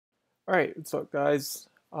Alright, what's up guys?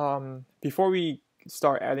 Before we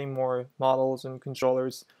start adding more models and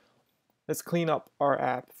controllers, let's clean up our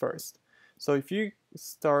app first. So if you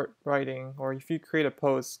start writing, or if you create a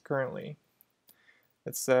post currently,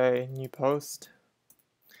 let's say new post,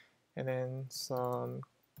 and then some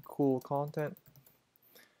cool content,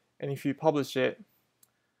 and if you publish it,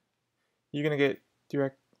 you're gonna get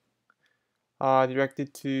directed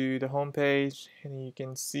to the home page, and you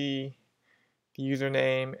can see the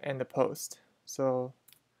username and the post. So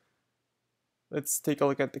let's take a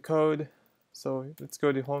look at the code. So let's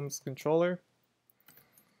go to Home's controller,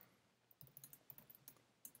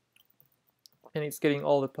 and it's getting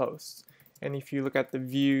all the posts. And if you look at the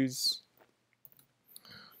views,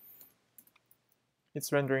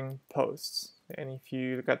 it's rendering posts. And if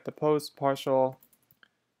you look at the post partial,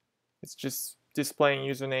 it's just displaying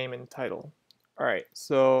username and title. Alright,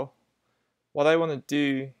 so what I want to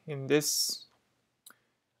do in this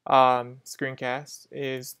screencast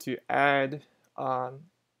is to add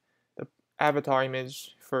the avatar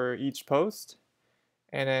image for each post,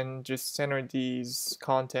 and then just center these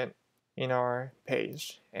content in our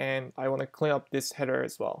page. And I want to clean up this header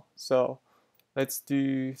as well, so let's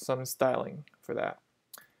do some styling for that.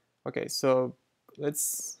 Okay, so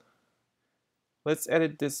let's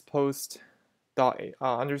edit this post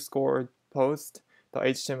underscore post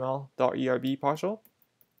 .html.erb partial.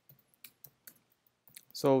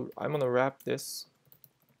 So I'm gonna wrap this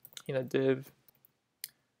in a div,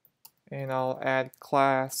 and I'll add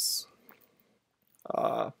class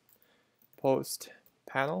post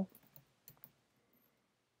panel,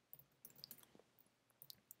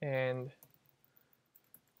 and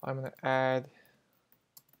I'm gonna add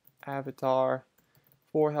avatar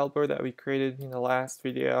for helper that we created in the last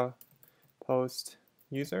video, post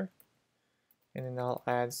user, and then I'll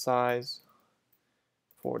add size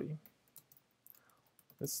 40.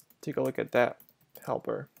 Let's take a look at that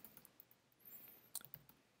helper.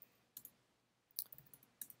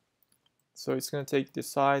 So it's going to take the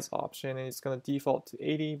size option, and it's going to default to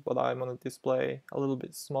 80, but I'm going to display a little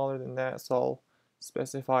bit smaller than that, so I'll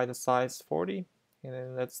specify the size 40. And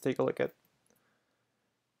then let's take a look at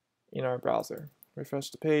in our browser.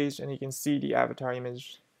 Refresh the page, and you can see the avatar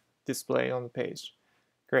image displayed on the page.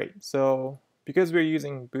 Great. So because we're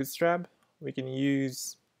using Bootstrap, we can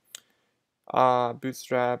use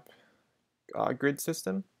Bootstrap grid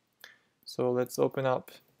system. So let's open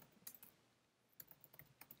up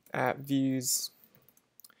app views,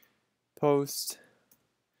 post,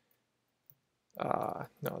 no,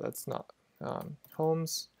 that's not,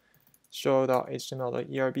 homes,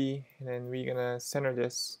 show.html.erb, and then we're gonna center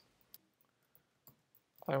this.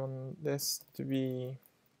 I want this to be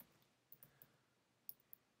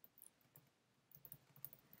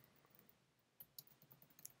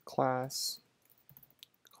class,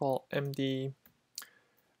 call MD,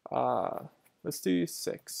 let's do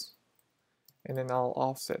 6, and then I'll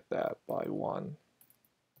offset that by 1.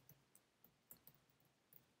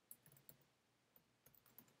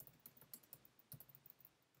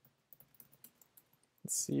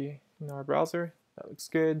 Let's see in our browser, that looks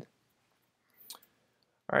good.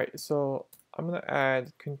 Alright, so I'm going to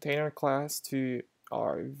add container class to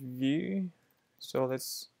our view. So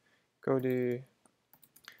let's go to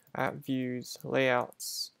app views,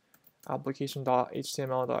 layouts,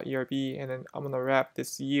 application.html.erb, and then I'm going to wrap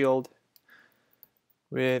this yield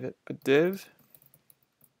with a div.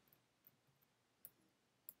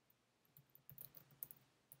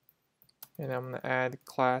 And I'm going to add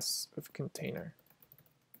class of container.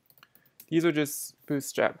 These are just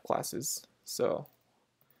Bootstrap classes. So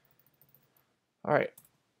alright,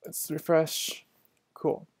 let's refresh.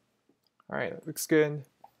 Cool. Alright, that looks good.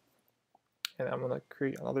 And I'm going to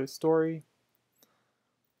create another story.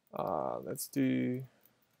 Let's do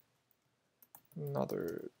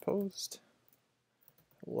another post.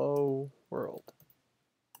 Hello world.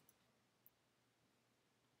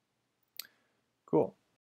 Cool.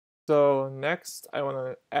 So next I want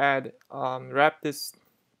to add, wrap this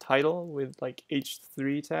title with like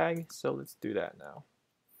h3 tag. So let's do that now.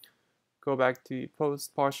 Go back to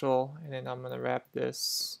post partial, and then I'm going to wrap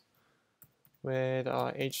this with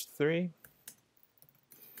h3.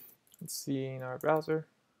 Let's see in our browser.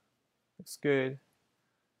 Looks good.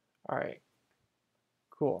 Alright,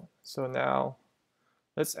 cool. So now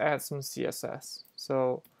let's add some CSS.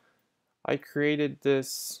 So I created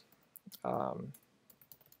this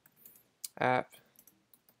app,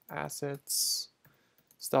 assets,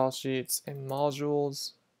 style sheets, and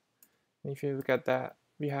modules. And if you look at that,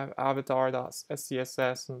 we have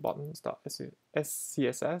avatar.scss and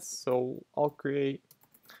buttons.scss. So I'll create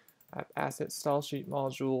app asset style sheet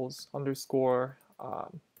modules underscore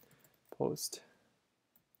post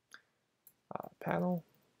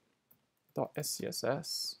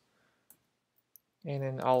panel.scss, and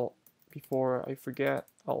then before I forget,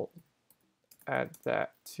 I'll add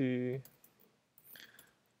that to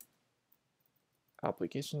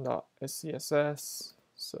application.scss.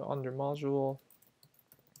 So under module,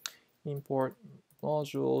 import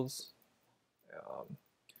modules,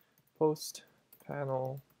 post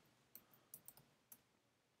panel.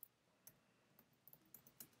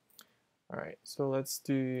 All right, so let's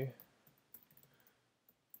do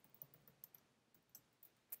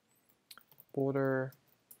border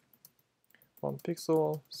 1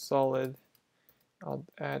 pixel, solid. I'll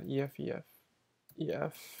add EF,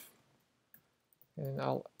 and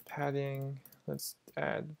I'll padding. Let's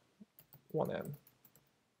add 1M. All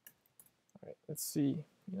right, let's see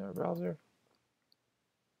in our browser.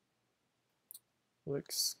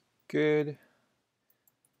 Looks good.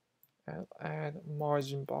 I'll add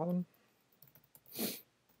margin bottom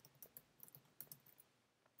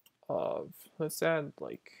of, let's add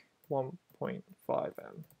like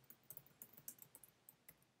 1.5M.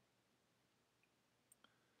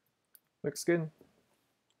 Looks good.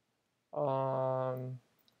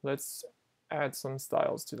 Let's add some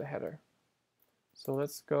styles to the header. So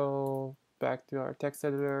let's go back to our text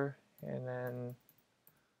editor and then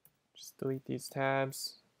just delete these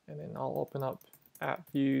tabs, and then I'll open up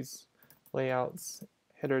app views, layouts,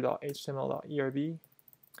 header.html.erb,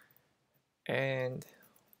 and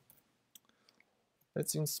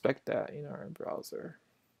let's inspect that in our browser.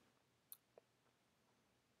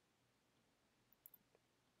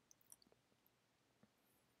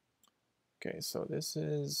 Okay, so this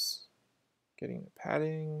is getting the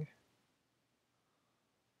padding.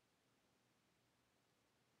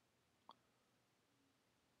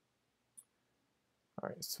 All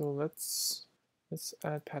right, so let's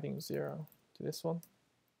add padding 0 to this one.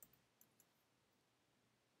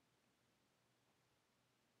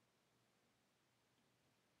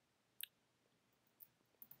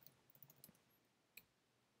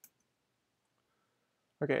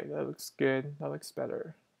 Okay, that looks good. That looks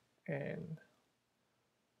better. And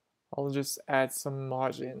I'll just add some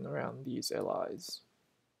margin around these LIs.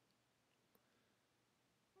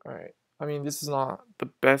 All right. I mean, this is not the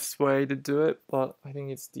best way to do it, but I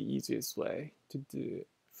think it's the easiest way to do it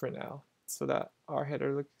for now, so that our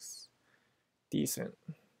header looks decent.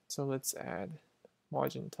 So let's add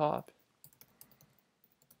margin top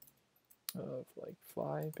of like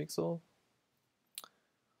 5 pixel.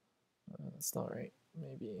 That's not right.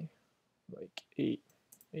 Maybe like 8.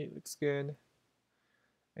 8 looks good.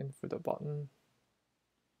 And for the button,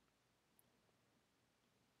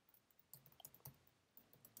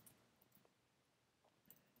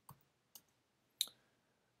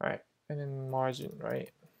 all right, and then margin, right?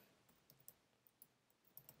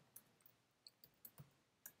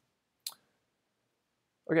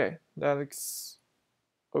 Okay, that looks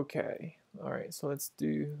okay. All right, so let's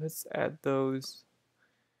add those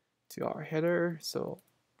to our header. So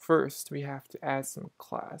first we have to add some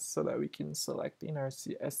class so that we can select in our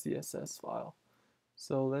CSS file.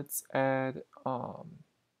 So let's add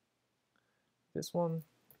this one,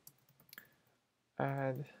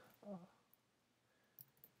 add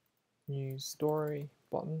new story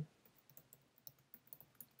button,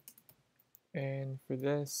 and for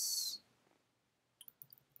this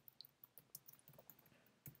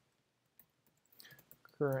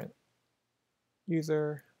current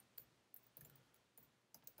user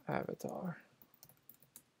avatar.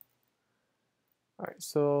 All right,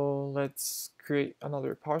 so let's create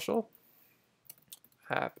another partial.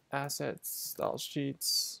 App assets, style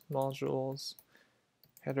sheets, modules,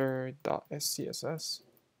 header.scss,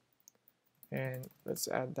 and let's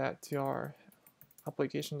add that to our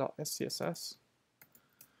application.scss.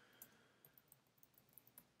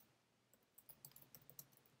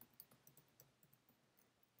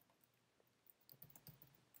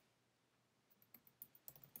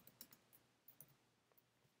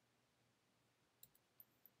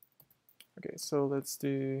 Okay, so let's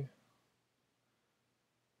do,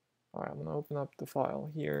 all right, I'm gonna open up the file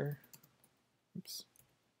here. Oops.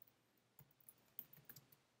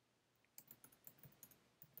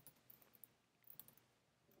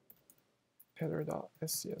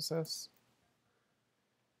 Header.scss.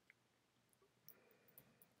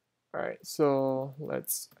 All right, so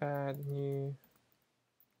let's add new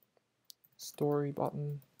story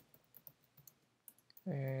button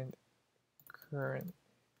and current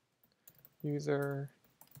user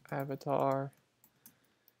avatar,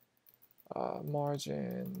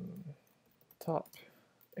 margin top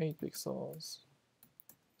 8 pixels,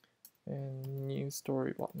 and new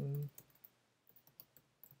story button.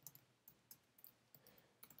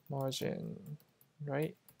 margin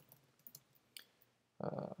right.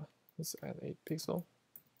 Let's add 8 pixel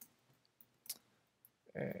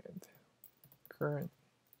and current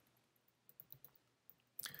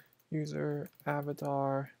user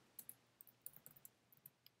avatar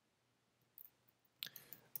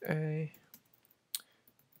a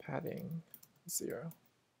padding 0.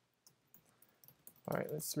 All right,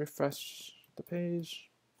 let's refresh the page.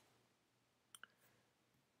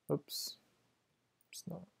 Oops, it's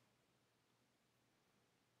not.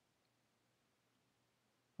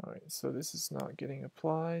 All right, so this is not getting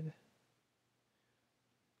applied.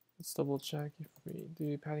 Let's double check if we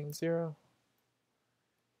do padding 0.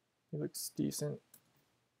 It looks decent.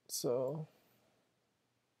 So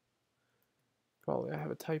probably I have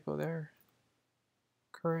a typo there.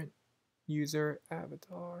 Current user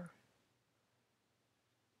avatar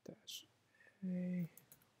dash a.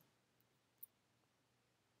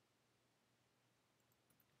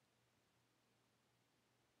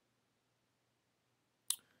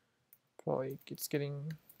 Probably it's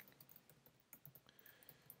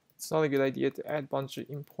not a good idea to add a bunch of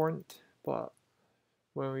important, but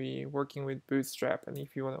when we working with Bootstrap and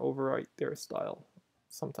if you want to overwrite their style,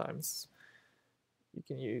 sometimes you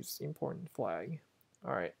can use important flag.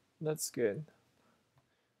 All right, that's good.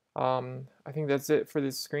 I think that's it for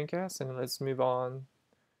this screencast, and let's move on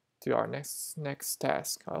to our next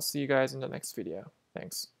task. I'll see you guys in the next video.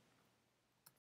 Thanks.